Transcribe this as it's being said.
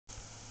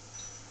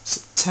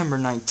September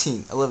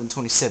 19th,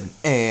 11:27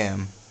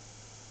 a.m.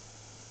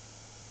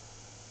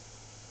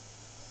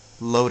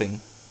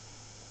 Loading.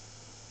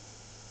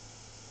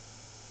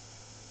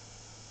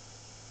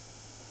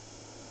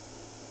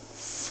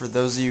 For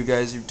those of you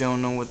guys who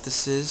don't know what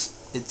this is,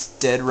 it's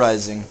Dead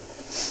Rising.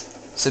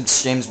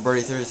 Since James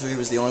Birdie 33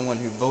 was the only one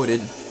who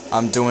voted,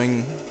 I'm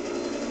doing a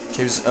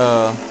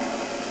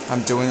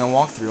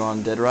walkthrough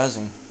on Dead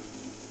Rising.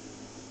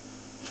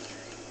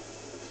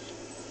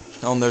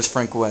 Oh, and there's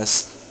Frank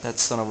West. That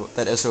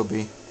SOB.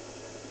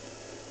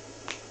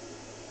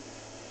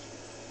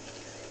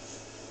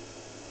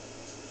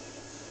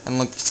 And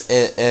look,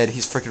 Ed,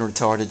 he's freaking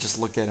retarded. Just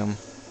look at him.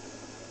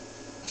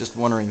 Just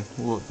wondering.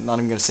 Well, not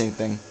even gonna say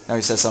anything. Now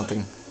he says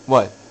something.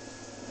 What?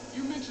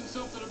 You mentioned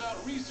something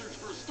about research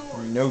for a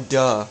story. No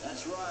duh.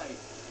 That's right.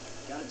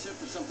 Got a tip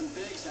for something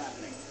big's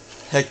happening.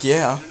 Heck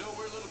yeah. You know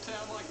where a little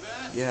town like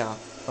that? Yeah.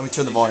 Let me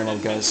turn the volume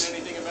up, guys.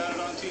 Anything about it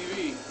on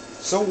TV?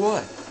 So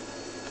what?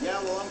 Yeah,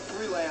 well, I'm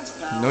freelance,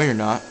 pal. No, you're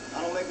not.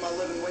 I don't make my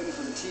living waiting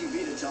for the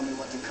TV to tell me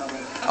what to cover.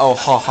 Oh,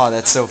 haha,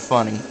 that's so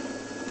funny.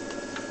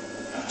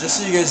 Just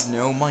so you guys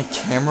know, my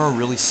camera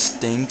really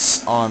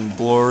stinks on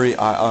blurry,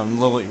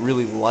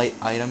 really light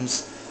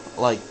items,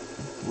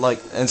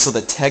 and so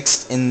the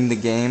text in the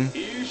game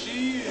Here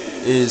she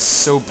is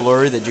so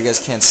blurry that you guys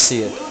can't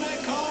see it.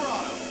 Willamette,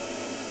 Colorado.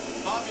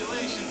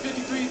 Population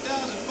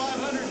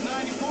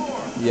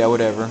 53,594. Yeah,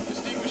 whatever.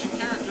 Distinguishing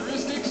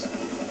characteristics?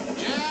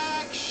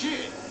 Jack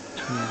shit.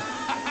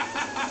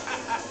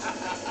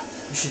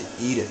 You should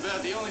eat it.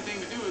 About the only thing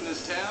to do in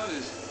this town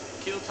is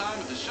kill time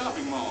at the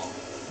shopping mall.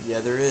 Yeah,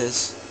 there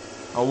is.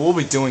 Oh, we'll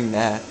be doing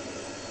that.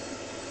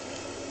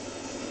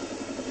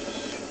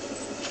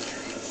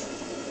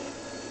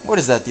 What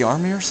is that, the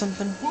army or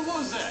something? What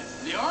was that?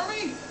 The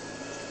army?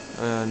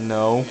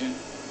 No.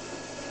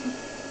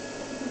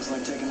 Looks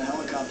like taking a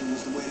helicopter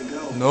was the way to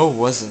go. No, it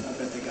wasn't. I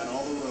bet they got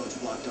all the roads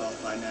blocked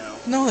off by now.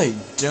 No, they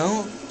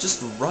don't. Just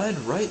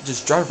drive right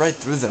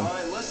through them. All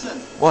right, listen.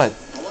 What?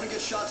 I want to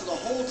get shots of the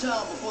whole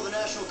town before the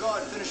National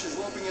Guard finishes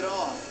roping it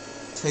off.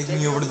 Take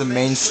me over to the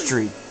main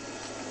street.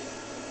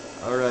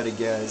 Alrighty,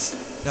 guys.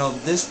 Now,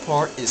 this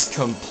part is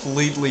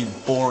completely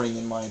boring,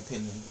 in my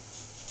opinion.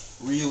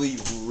 Really,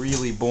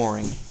 really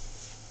boring.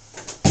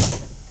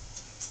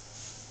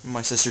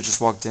 My sister just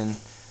walked in.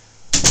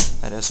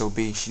 That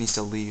SOB. She needs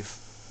to leave.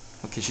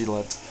 Okay, she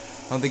left.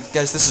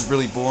 Guys, this is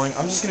really boring.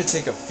 I'm just gonna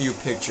take a few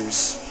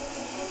pictures.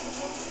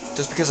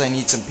 Just because I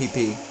need some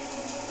PP.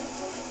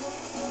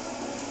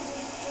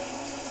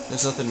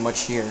 There's nothing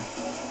much here.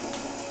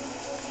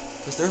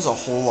 Because there's a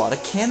whole lot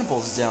of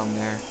cannibals down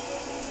there.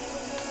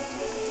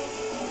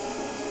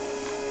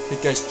 Hey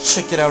guys,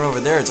 check it out over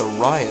there. It's a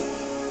riot.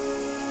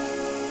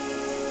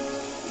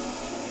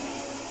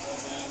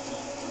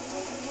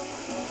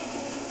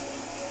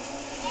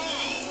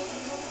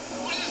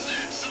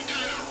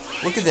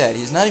 Look at that.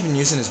 He's not even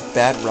using his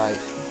bat right.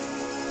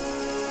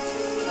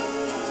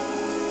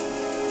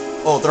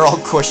 Oh, they're all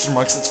question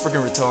marks. That's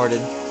freaking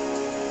retarded.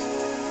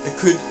 It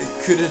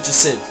could have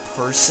just said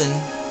person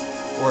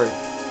or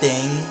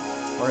thing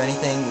or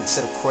anything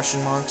instead of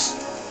question marks.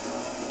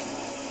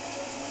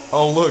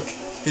 Oh, look.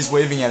 He's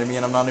waving at me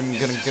and I'm not even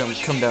gonna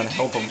come down and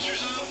help him.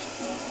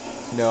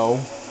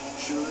 No.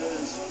 Sure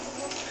is.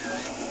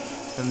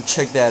 Then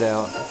check that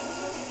out. I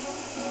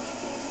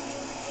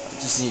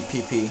just need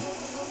PP.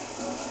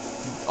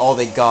 Oh,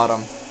 they got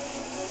him.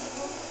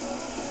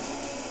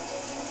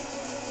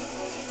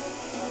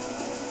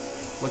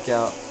 Look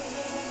out.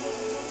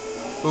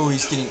 Ooh,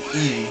 he's getting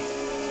eaten.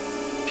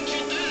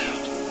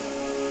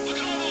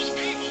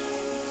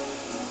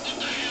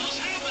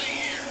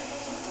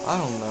 I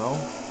don't know.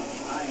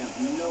 I have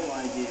no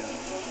idea.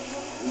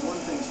 But one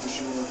thing's for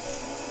sure.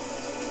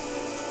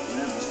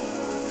 Whatever's going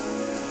on down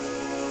there,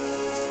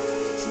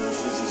 it's not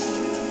business as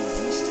usual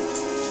in this town.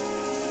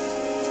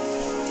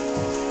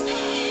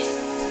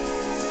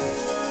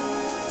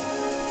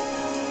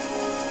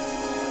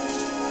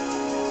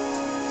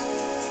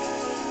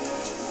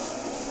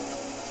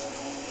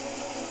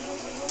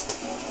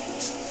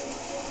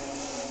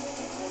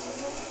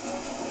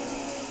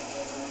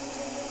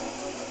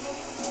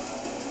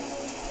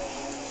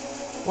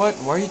 What?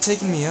 Why are you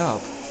taking me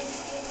up?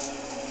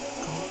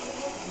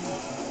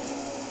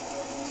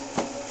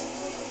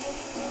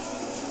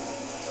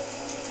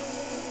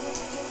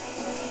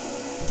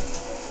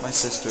 My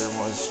sister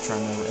was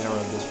trying to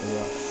interrupt this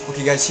video.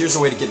 Okay, guys, here's a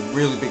way to get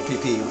really big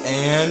PP.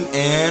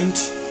 And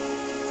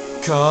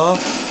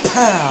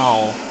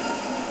kapow!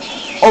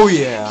 Oh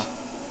yeah.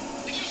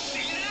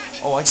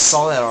 Oh, I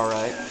saw that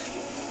alright.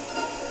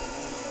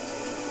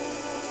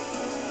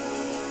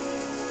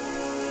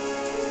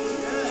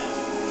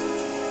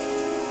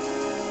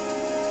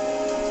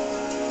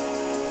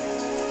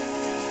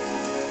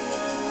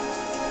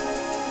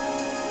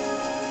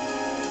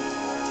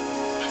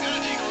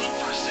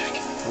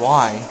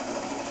 Why?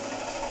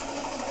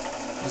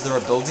 Is there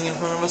a building in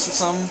front of us or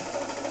something?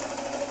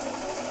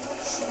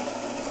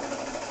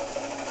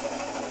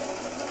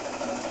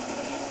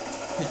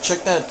 Hey,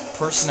 check that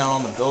person out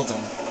on the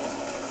building.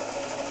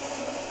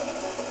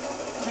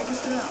 Take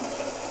us down.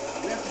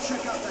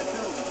 check out that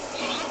building.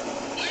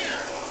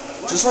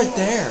 Just right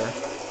there.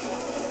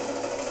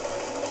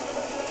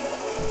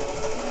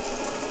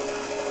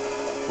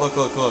 Look,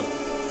 look, look.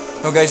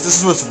 No, guys, this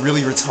is what's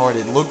really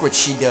retarded. Look what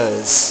she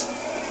does.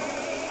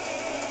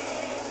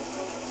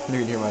 You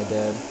can hear my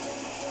dad.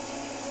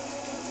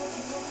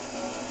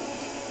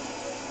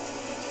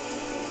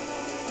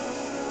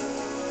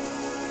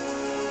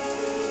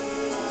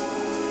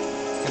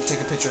 Gonna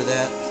take a picture of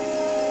that.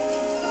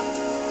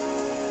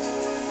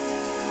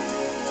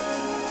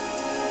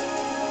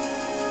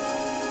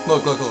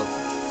 Look, look, look.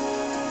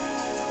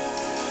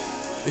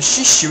 Is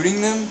she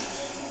shooting them?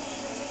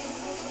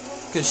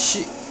 Cause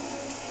she...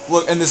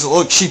 Look, and this,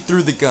 look, she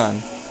threw the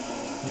gun.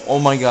 Oh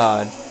my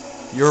god.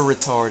 You're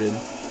retarded.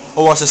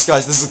 Oh, watch this,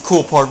 guys. This is the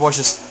cool part. Watch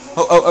this.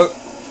 Oh, oh, oh.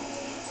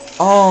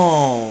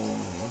 Oh.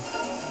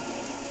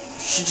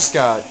 She just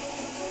got...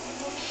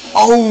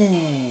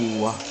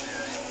 Oh!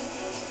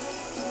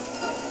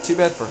 Too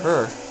bad for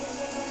her.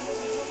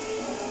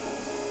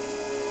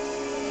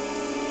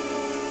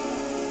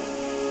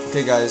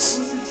 Okay, guys.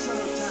 Listen, son